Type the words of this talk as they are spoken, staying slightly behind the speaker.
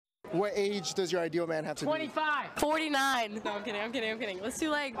What age does your ideal man have to be? 25. 49. No, I'm kidding. Let's do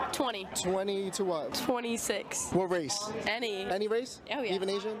like 20. 20 to what? 26. What race? Any. Any race? Oh, yeah. Even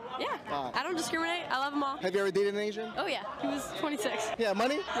Asian? Yeah. I don't discriminate. I love them all. Have you ever dated an Asian? Oh, yeah. He was 26. Yeah,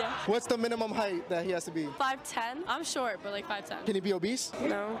 money? Yeah. What's the minimum height that he has to be? 5'10". I'm short, but like 5'10". Can he be obese?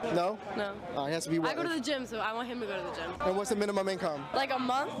 No. No? No. He has to be what? I go to the gym, so I want him to go to the gym. And what's the minimum income? Like a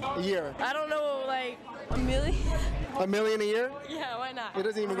month? A year? I don't know, like a million? $1 million a year? Yeah, why not? It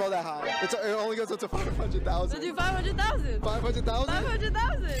doesn't even go that high. It only goes up to 500,000. Let's do 500,000. 500,000?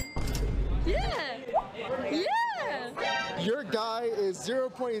 500,000. Yeah. Yeah. Your guy is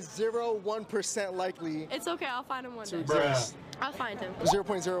 0.01% likely It's okay. I'll find him one to day. exist. I'll find him.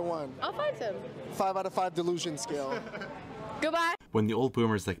 0.01. I'll find him. 5 out of 5 delusion scale. Goodbye. When the old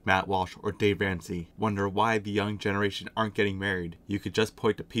boomers like Matt Walsh or Dave Ramsey wonder why the young generation aren't getting married, you could just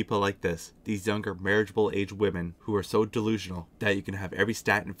point to people like this, these younger marriageable age women who are so delusional that you can have every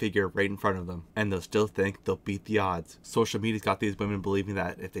stat and figure right in front of them, and they'll still think they'll beat the odds. Social media's got these women believing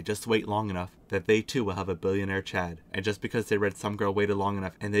that if they just wait long enough, that they too will have a billionaire Chad. And just because they read some girl waited long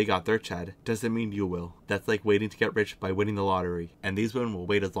enough and they got their Chad, doesn't mean you will. That's like waiting to get rich by winning the lottery, and these women will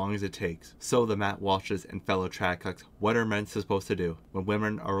wait as long as it takes. So the Matt Walshes and fellow Chad cucks, what are men supposed to do when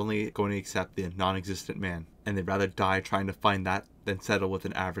women are only going to accept the non-existent man, and they'd rather die trying to find that than settle with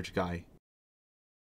an average guy?